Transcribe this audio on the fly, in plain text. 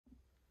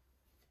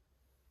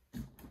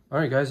All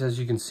right, guys, as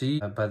you can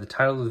see by the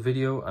title of the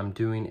video, I'm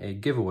doing a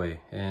giveaway,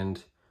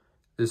 and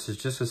this is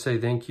just to say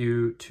thank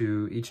you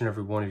to each and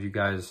every one of you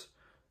guys,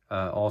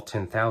 all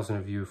 10,000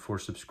 of you, for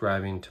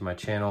subscribing to my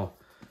channel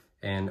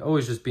and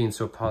always just being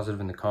so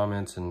positive in the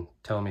comments and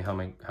telling me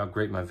how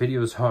great my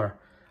videos are.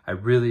 I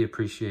really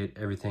appreciate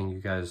everything you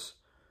guys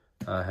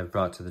have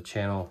brought to the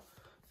channel,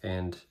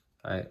 and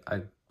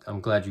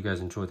I'm glad you guys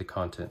enjoy the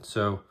content.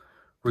 So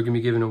we're gonna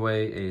be giving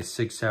away a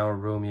Sig Sauer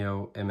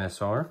Romeo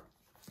MSR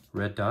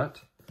red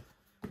dot.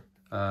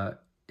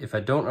 If I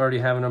don't already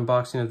have an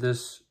unboxing of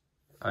this,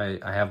 I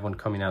have one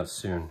coming out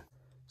soon.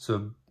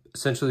 So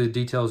essentially the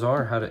details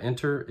are: how to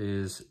enter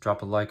is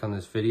drop a like on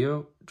this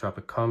video, drop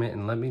a comment,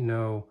 and let me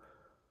know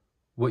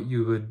what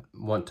you would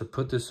want to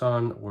put this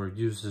on or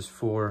use this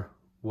for,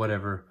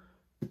 whatever.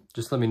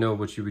 Just let me know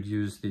what you would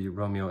use the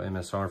Romeo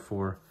MSR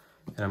for,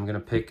 and I'm gonna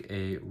pick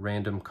a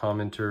random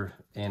commenter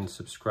and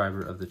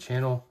subscriber of the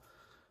channel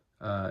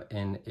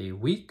in a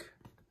week.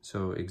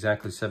 So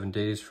exactly 7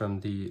 days from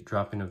the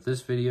dropping of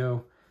this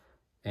video.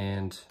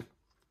 And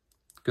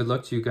good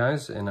luck to you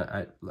guys. And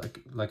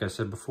like I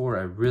said before,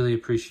 I really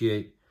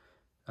appreciate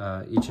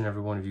each and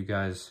every one of you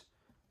guys.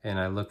 And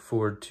I look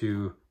forward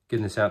to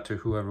getting this out to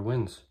whoever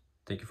wins.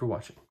 Thank you for watching.